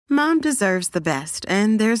Mom deserves the best,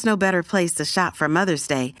 and there's no better place to shop for Mother's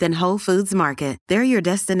Day than Whole Foods Market. They're your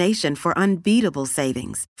destination for unbeatable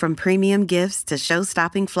savings, from premium gifts to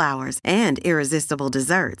show-stopping flowers and irresistible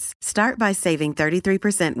desserts. Start by saving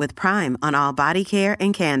 33% with Prime on all body care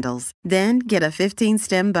and candles. Then get a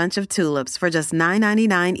 15-stem bunch of tulips for just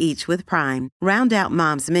 $9.99 each with Prime. Round out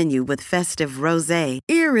Mom's menu with festive rosé,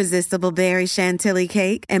 irresistible berry chantilly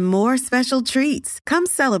cake, and more special treats. Come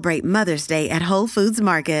celebrate Mother's Day at Whole Foods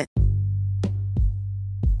Market.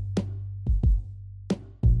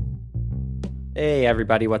 Hey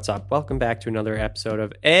everybody, what's up? Welcome back to another episode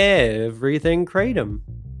of Everything Kratom,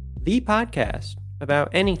 the podcast about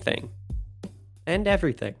anything and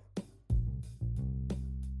everything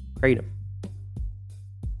Kratom.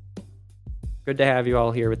 Good to have you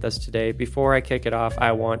all here with us today. Before I kick it off,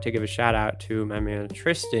 I want to give a shout out to my man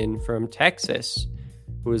Tristan from Texas,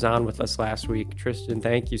 who was on with us last week. Tristan,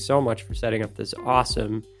 thank you so much for setting up this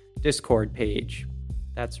awesome Discord page.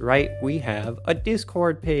 That's right, we have a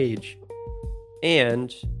Discord page.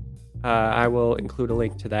 And I will include a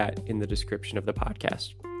link to that in the description of the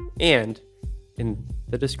podcast and in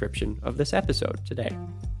the description of this episode today.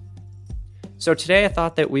 So today I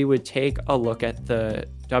thought that we would take a look at the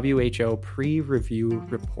WHO pre-review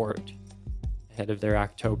report ahead of their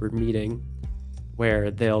October meeting, where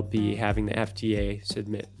they'll be having the FDA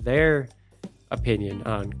submit their opinion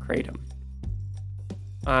on Kratom.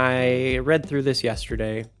 I read through this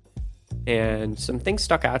yesterday, and some things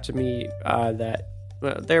stuck out to me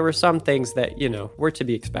there were some things that, were to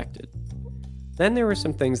be expected. Then there were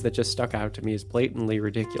some things that just stuck out to me as blatantly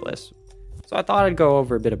ridiculous. So I thought I'd go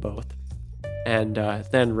over a bit of both, and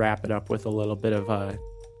then wrap it up with a little bit of a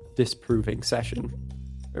disproving session.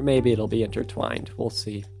 Or maybe it'll be intertwined. We'll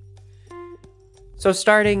see. So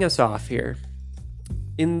starting us off here,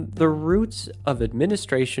 in the routes of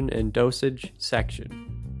administration and dosage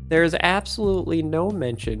section, there is absolutely no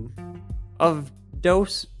mention of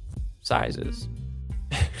dose sizes.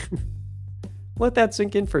 Let that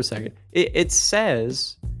sink in for a second. It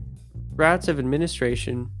says routes of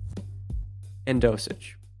administration and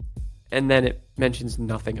dosage, and then it mentions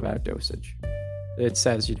nothing about dosage. It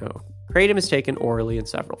says, Kratom is taken orally in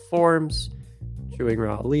several forms: chewing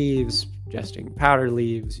raw leaves, ingesting powder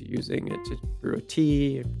leaves, using it to brew a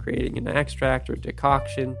tea, creating an extract or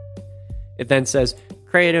decoction. It then says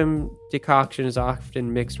Kratom decoction is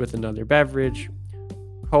often mixed with another beverage,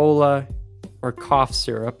 cola, or cough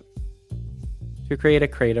syrup to create a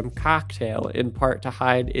Kratom cocktail, in part to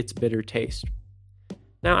hide its bitter taste.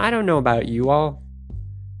 Now, I don't know about you all,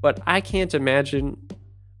 but I can't imagine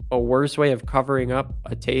a worse way of covering up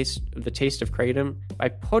the taste of Kratom by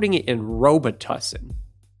putting it in Robitussin.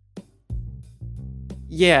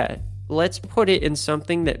 Yeah, let's put it in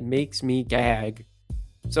something that makes me gag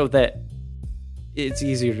so that it's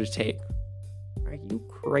easier to take. Are you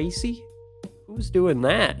crazy? Who's doing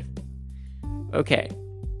that? Okay,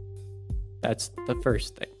 that's the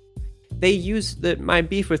first thing. My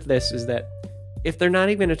beef with this is that if they're not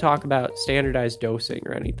even going to talk about standardized dosing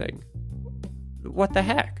or anything, what the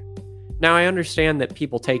heck? Now, I understand that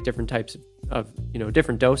people take different types of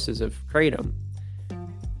different doses of Kratom,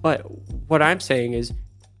 but what I'm saying is,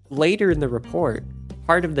 later in the report,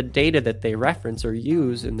 part of the data that they reference or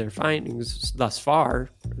use in their findings thus far,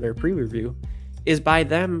 their pre-review, is by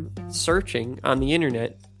them searching on the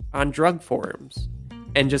internet on drug forums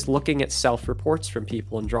and just looking at self-reports from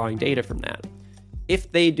people and drawing data from that.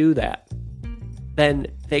 If they do that, then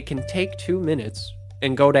they can take 2 minutes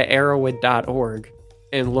and go to Arrowhead.org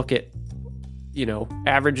and look at,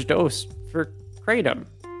 average dose for Kratom.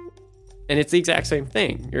 And it's the exact same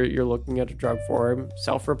thing. You're looking at a drug forum,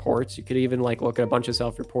 self-reports. You could even look at a bunch of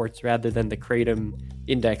self-reports rather than the Kratom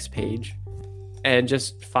index page, and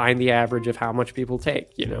just find the average of how much people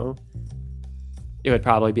take, It would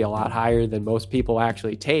probably be a lot higher than most people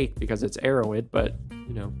actually take because it's Arrowhead, but,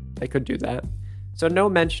 they could do that. So no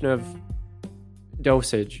mention of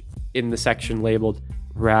dosage in the section labeled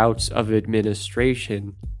routes of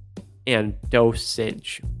administration and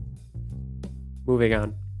dosage. Moving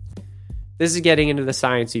on. This is getting into the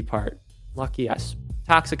sciencey part. Lucky us.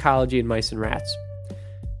 Toxicology in mice and rats.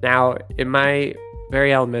 Now, in my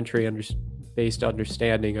very elementary based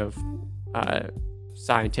understanding of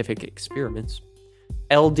scientific experiments,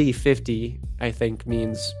 LD50, I think,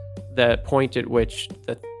 means the point at which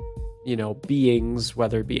the beings,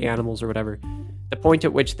 whether it be animals or whatever, the point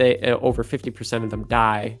at which they over 50% of them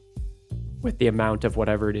die with the amount of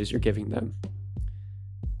whatever it is you're giving them.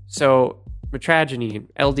 So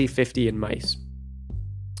mitragynine, LD50 in mice,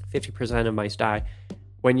 50% of mice die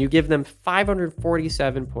when you give them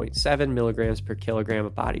 547.7 milligrams per kilogram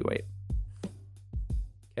of body weight.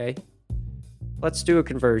 Okay? Let's do a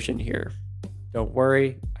conversion here. Don't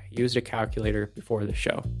worry, I used a calculator before the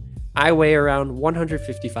show. I weigh around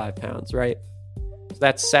 155 pounds, right? So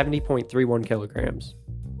that's 70.31 kilograms.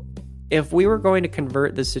 If we were going to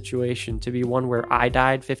convert this situation to be one where I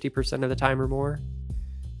died 50% of the time or more,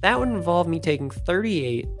 that would involve me taking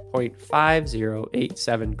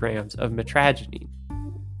 38.5087 grams of metragenine.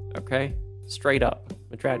 Okay? Straight up,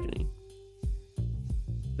 metragenine.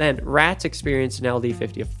 Then rats experience an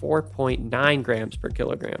LD50 of 4.9 grams per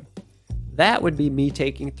kilogram. That would be me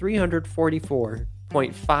taking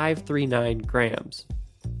 344.539 grams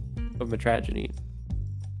of metragenine.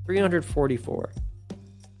 344.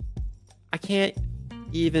 I can't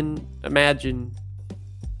even imagine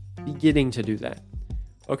beginning to do that.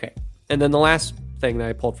 Okay, and then the last thing that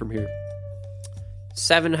I pulled from here.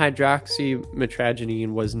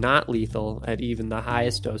 7-hydroxymetragenine was not lethal at even the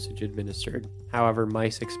highest dosage administered. However,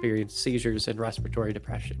 mice experienced seizures and respiratory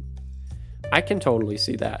depression. I can totally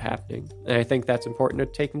see that happening, and I think that's important to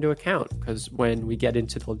take into account, because when we get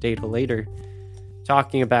into the data later,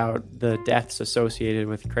 talking about the deaths associated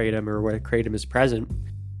with kratom or where kratom is present,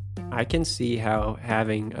 I can see how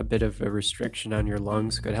having a bit of a restriction on your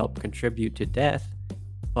lungs could help contribute to death,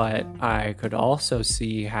 but I could also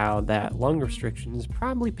see how that lung restriction is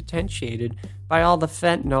probably potentiated by all the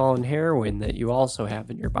fentanyl and heroin that you also have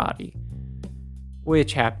in your body,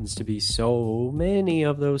 which happens to be so many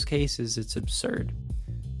of those cases, it's absurd.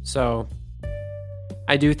 So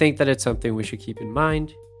I do think that it's something we should keep in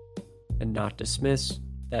mind and not dismiss,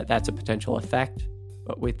 that that's a potential effect,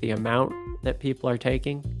 but with the amount that people are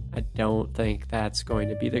taking, I don't think that's going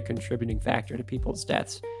to be the contributing factor to people's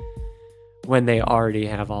deaths when they already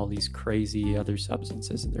have all these crazy other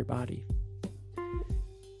substances in their body.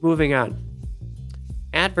 Moving on.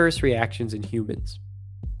 Adverse reactions in humans.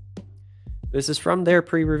 This is from their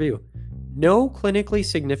pre-review. No clinically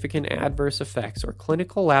significant adverse effects or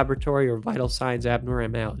clinical laboratory or vital signs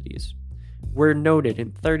abnormalities were noted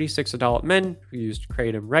in 36 adult men who used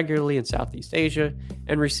kratom regularly in Southeast Asia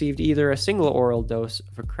and received either a single oral dose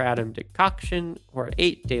of a kratom decoction or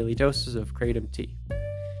 8 daily doses of kratom tea.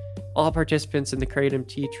 All participants in the kratom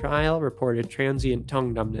tea trial reported transient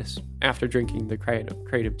tongue numbness after drinking the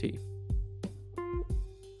kratom tea.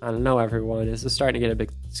 I don't know, everyone. This is starting to get a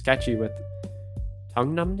bit sketchy with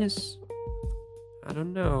tongue numbness. I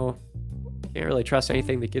don't know. Can't really trust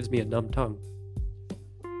anything that gives me a numb tongue.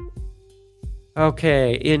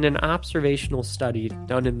 Okay, in an observational study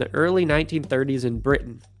done in the early 1930s in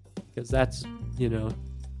Britain, because that's,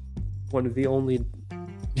 one of the only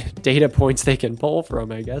data points they can pull from,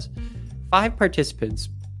 I guess, 5 participants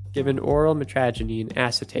given oral metragenine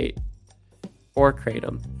acetate or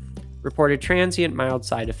kratom reported transient mild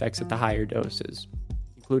side effects at the higher doses,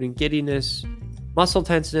 including giddiness, muscle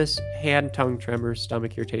tenseness, hand, tongue tremors,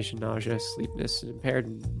 stomach irritation, nausea, sleepiness, and impaired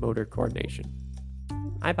motor coordination.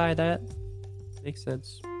 I buy that. Makes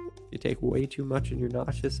sense. You take way too much and you're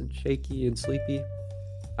nauseous and shaky and sleepy.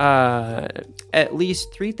 At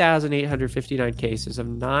least 3,859 cases of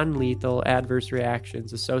non-lethal adverse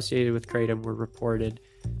reactions associated with kratom were reported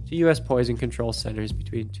to U.S. poison control centers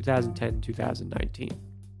between 2010 and 2019.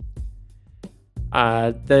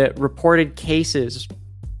 The reported cases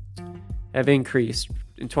have increased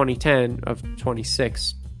in 2010 of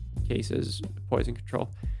 26 cases of poison control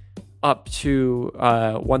up to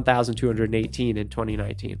 1,218 in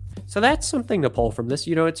 2019. So that's something to pull from this.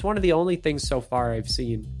 It's one of the only things so far I've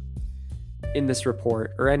seen in this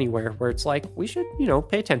report or anywhere where it's like, we should,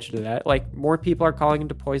 pay attention to that. Like, more people are calling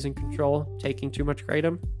into poison control, taking too much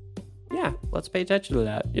kratom. Yeah, let's pay attention to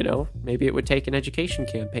that. Maybe it would take an education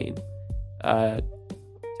campaign.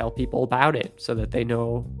 Tell people about it so that they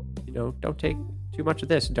know, don't take too much of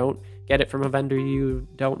this. Don't get it from a vendor you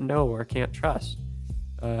don't know or can't trust.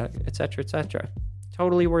 Etc., etc.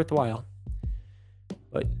 Totally worthwhile,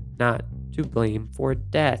 but not to blame for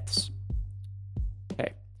deaths.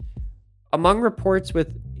 Okay. Among reports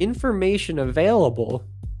with information available,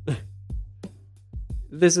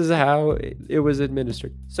 this is how it was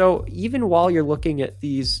administered. So even while you're looking at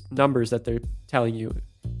these numbers that they're telling you,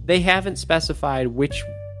 they haven't specified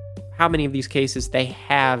how many of these cases they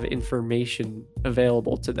have information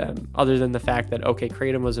available to them, other than the fact that, okay,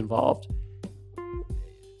 kratom was involved.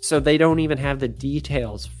 So they don't even have the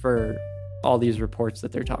details for all these reports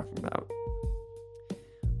that they're talking about.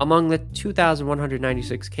 Among the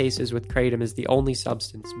 2,196 cases with kratom is the only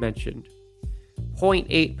substance mentioned.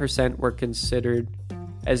 0.8% were considered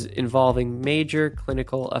as involving major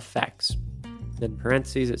clinical effects. In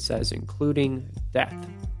parentheses, it says including death.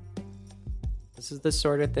 This is the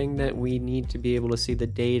sort of thing that we need to be able to see the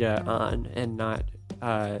data on and not,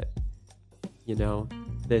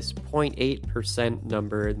 this 0.8%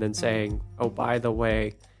 number and then saying, oh, by the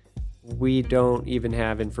way, we don't even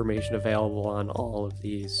have information available on all of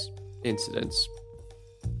these incidents.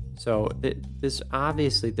 So this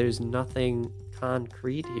obviously, there's nothing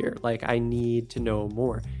concrete here. Like, I need to know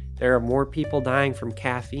more. There are more people dying from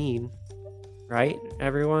caffeine, right,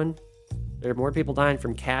 everyone? There are more people dying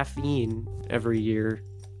from caffeine every year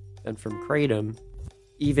than from kratom,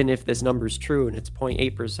 even if this number's true and it's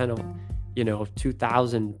 0.8% of,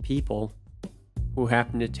 2,000 people who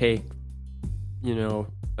happen to take,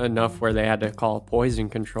 enough where they had to call poison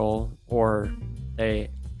control or they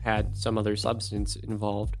had some other substance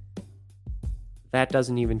involved. That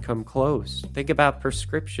doesn't even come close. Think about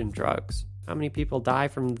prescription drugs. How many people die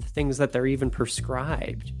from the things that they're even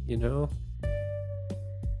prescribed,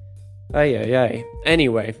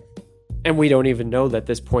 Anyway, and we don't even know that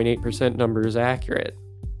this 0.8% number is accurate,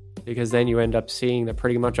 because then you end up seeing that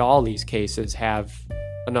pretty much all these cases have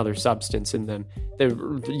another substance in them. The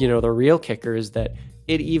real kicker is that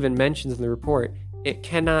it even mentions in the report, it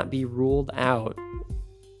cannot be ruled out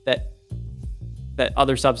that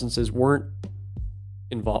other substances weren't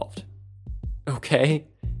involved. Okay?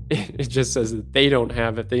 It just says that they don't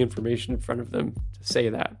have the information in front of them to say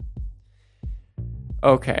that.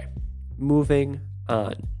 Okay, moving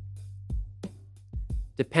on.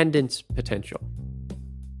 Dependence potential.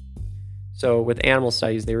 So with animal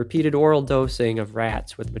studies, they repeated oral dosing of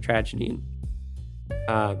rats with mitragynine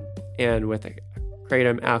and with a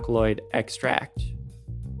kratom alkaloid extract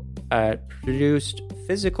produced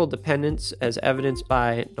physical dependence as evidenced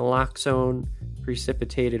by naloxone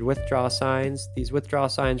precipitated withdrawal signs. These withdrawal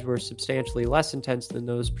signs were substantially less intense than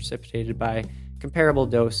those precipitated by comparable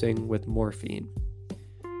dosing with morphine.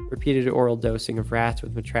 Repeated oral dosing of rats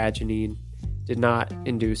with mitragynine did not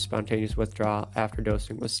induce spontaneous withdrawal after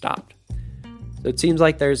dosing was stopped. So it seems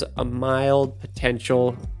like there's a mild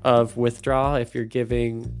potential of withdrawal if you're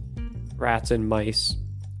giving rats and mice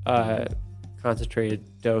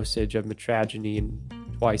concentrated dosage of mitragynine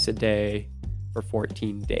twice a day for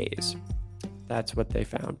 14 days. That's what they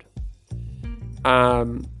found.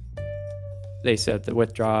 They said the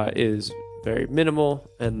withdrawal is very minimal,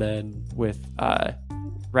 and then with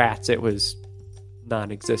rats, it was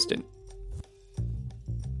non-existent.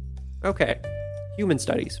 Okay, human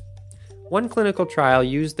studies. One clinical trial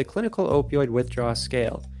used the clinical opioid withdrawal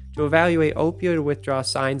scale to evaluate opioid withdrawal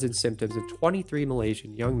signs and symptoms of 23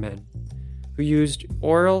 Malaysian young men who used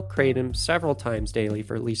oral kratom several times daily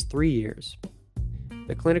for at least 3 years.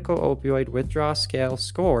 The clinical opioid withdrawal scale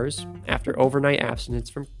scores, after overnight abstinence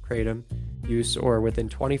from kratom use or within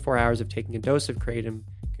 24 hours of taking a dose of kratom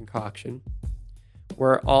concoction,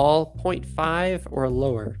 were all 0.5 or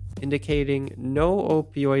lower, indicating no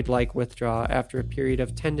opioid-like withdrawal after a period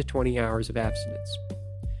of 10 to 20 hours of abstinence.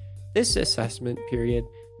 This assessment period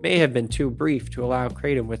may have been too brief to allow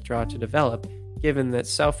kratom withdrawal to develop, given that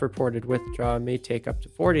self-reported withdrawal may take up to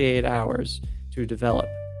 48 hours to develop,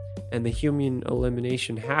 and the human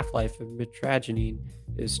elimination half-life of mitragynine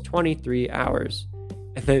is 23 hours.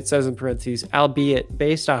 And then it says in parentheses, albeit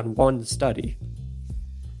based on one study.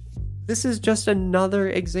 This is just another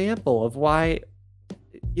example of why,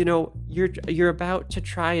 you're about to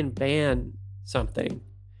try and ban something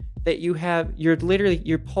that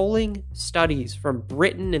you're pulling studies from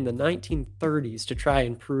Britain in the 1930s to try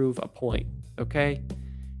and prove a point, okay?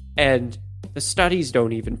 And the studies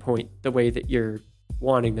don't even point the way that you're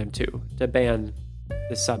wanting them to ban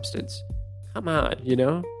this substance. Come on,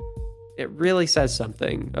 It really says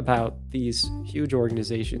something about these huge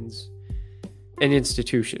organizations and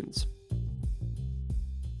institutions.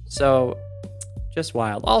 So, just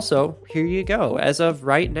wild. Also, here you go. As of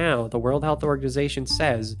right now, the World Health Organization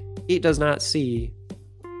says it does not see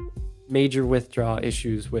major withdrawal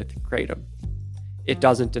issues with kratom. It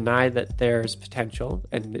doesn't deny that there's potential,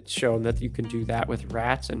 and it's shown that you can do that with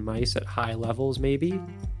rats and mice at high levels, maybe.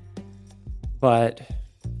 But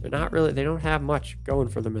they don't have much going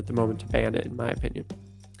for them at the moment to ban it, in my opinion.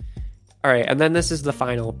 All right, and then this is the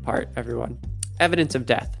final part, everyone. Evidence of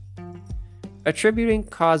death. Attributing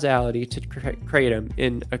causality to kratom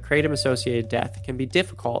in a kratom-associated death can be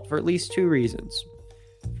difficult for at least two reasons.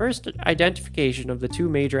 First, identification of the two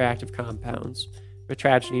major active compounds,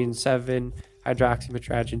 mitragynine and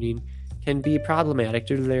 7-hydroxymitragynine, can be problematic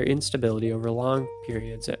due to their instability over long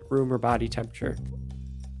periods at room or body temperature.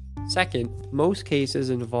 Second, most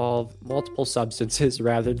cases involve multiple substances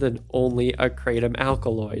rather than only a kratom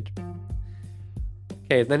alkaloid.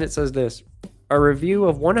 Okay, then it says this. A review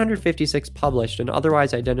of 156 published and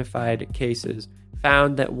otherwise identified cases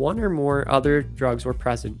found that one or more other drugs were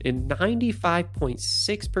present in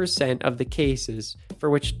 95.6% of the cases for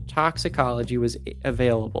which toxicology was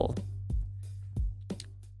available.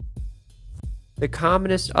 The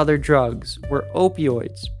commonest other drugs were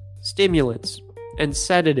opioids, stimulants, and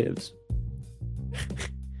sedatives.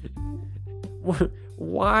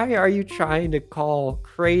 Why are you trying to call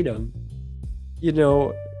kratom,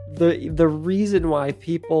 the reason why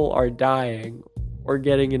people are dying or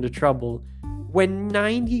getting into trouble, when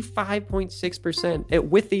 95.6%,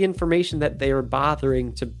 with the information that they are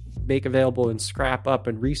bothering to make available and scrap up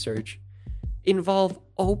and research, involve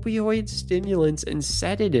opioids, stimulants, and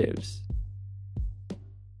sedatives?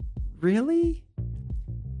 Really?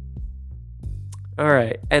 All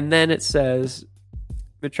right. And then it says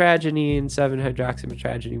mitragynine,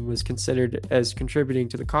 7-hydroxymitragynine, was considered as contributing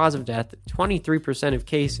to the cause of death in 23% of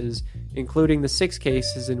cases, including the 6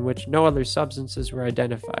 cases in which no other substances were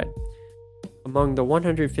identified. Among the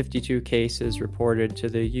 152 cases reported to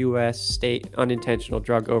the U.S. State Unintentional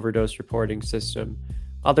Drug Overdose Reporting System,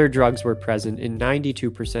 other drugs were present in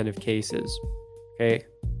 92% of cases,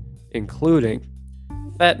 including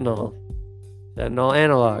fentanyl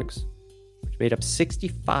analogs, which made up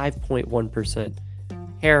 65.1%,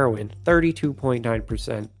 heroin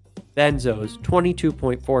 32.9%, benzos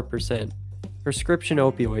 22.4%, prescription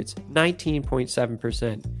opioids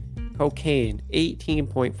 19.7%, cocaine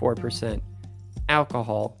 18.4%,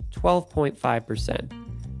 alcohol 12.5%,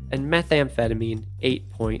 and methamphetamine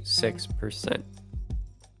 8.6%.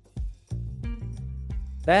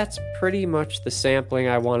 That's pretty much the sampling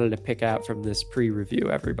I wanted to pick out from this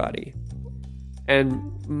pre-review, everybody.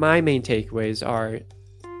 And my main takeaways are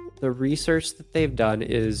the research that they've done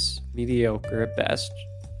is mediocre at best.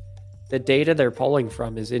 The data they're pulling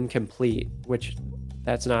from is incomplete, which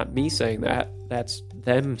that's not me saying that, that's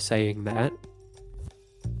them saying that.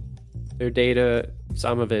 Their data,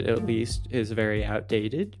 some of it at least, is very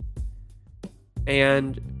outdated.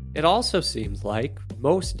 And it also seems like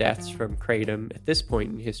most deaths from kratom at this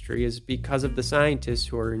point in history is because of the scientists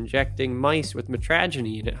who are injecting mice with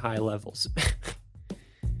mitragynine at high levels.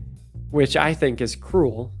 Which I think is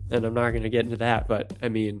cruel, and I'm not going to get into that, but I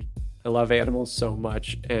mean, I love animals so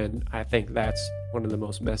much, and I think that's one of the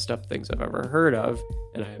most messed up things I've ever heard of,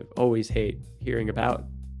 and I always hate hearing about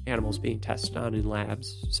animals being tested on in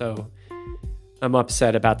labs, so I'm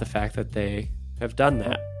upset about the fact that they have done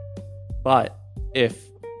that. But if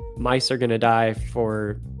mice are going to die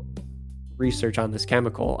for research on this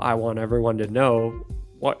chemical, I want everyone to know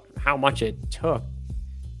how much it took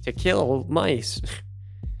to kill mice.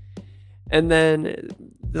 And then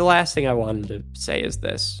the last thing I wanted to say is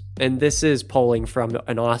this, and this is pulling from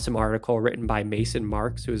an awesome article written by Mason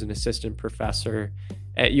Marks, who is an assistant professor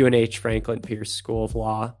at UNH Franklin Pierce School of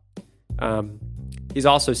Law. He's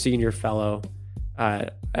also senior fellow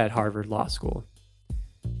at Harvard Law School.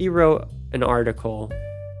 He wrote an article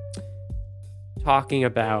talking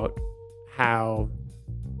about how,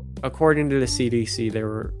 according to the CDC, there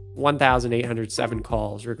were 1,807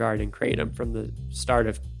 calls regarding kratom from the start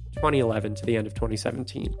of 2011 to the end of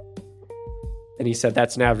 2017. And he said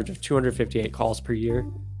that's an average of 258 calls per year.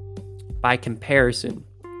 By comparison,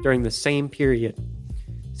 during the same period,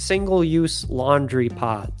 single-use laundry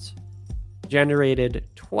pods generated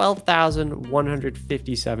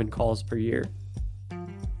 12,157 calls per year.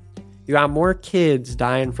 You got more kids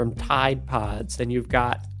dying from Tide Pods than you've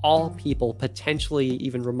got all people potentially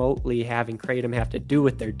even remotely having kratom have to do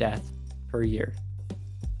with their death per year.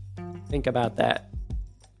 Think about that.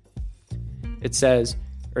 It says,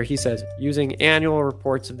 or he says, using annual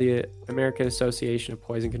reports of the American Association of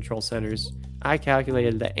Poison Control Centers, I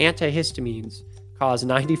calculated that antihistamines caused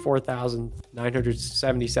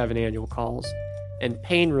 94,977 annual calls, and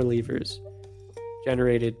pain relievers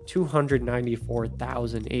generated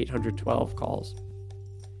 294,812 calls.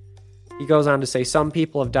 He goes on to say some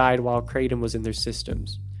people have died while kratom was in their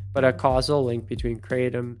systems, but a causal link between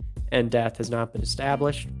kratom and death has not been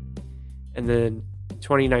established. And then in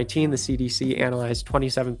 2019, the CDC analyzed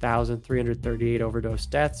 27,338 overdose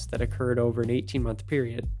deaths that occurred over an 18-month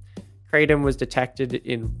period. Kratom was detected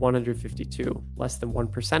in 152, less than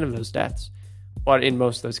 1% of those deaths. But in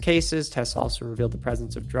most of those cases, tests also revealed the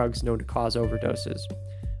presence of drugs known to cause overdoses.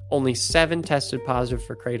 Only 7 tested positive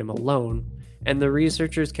for kratom alone, and the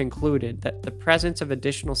researchers concluded that the presence of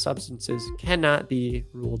additional substances cannot be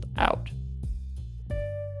ruled out.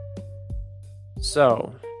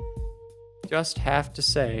 So, just have to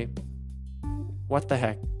say, what the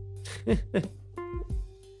heck?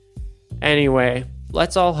 Anyway,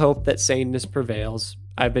 let's all hope that saneness prevails.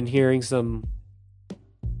 I've been hearing some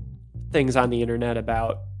things on the internet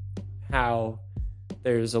about how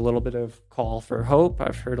there's a little bit of call for hope.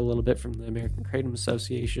 I've heard a little bit from the American Kratom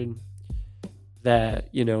Association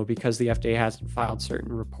that, because the FDA hasn't filed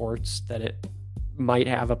certain reports, that it might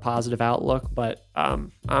have a positive outlook, but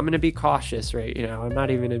I'm going to be cautious, right? I'm not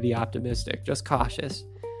even going to be optimistic, just cautious.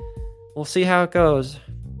 We'll see how it goes,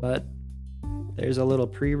 but there's a little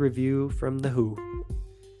pre-review from the WHO.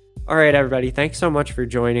 All right, everybody, thanks so much for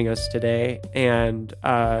joining us today, and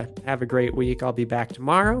have a great week. I'll be back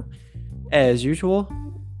tomorrow, as usual,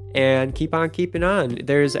 and keep on keeping on.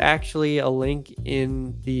 There's actually a link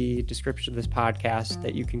in the description of this podcast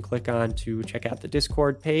that you can click on to check out the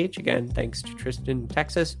Discord page. Again, thanks to Tristan in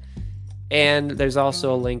Texas. And there's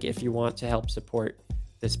also a link if you want to help support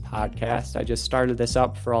this podcast. I just started this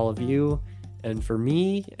up for all of you and for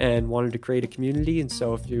me, and wanted to create a community. And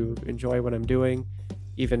so if you enjoy what I'm doing,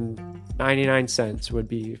 even 99 cents would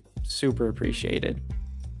be super appreciated.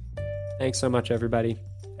 Thanks so much, everybody.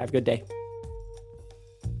 Have a good day.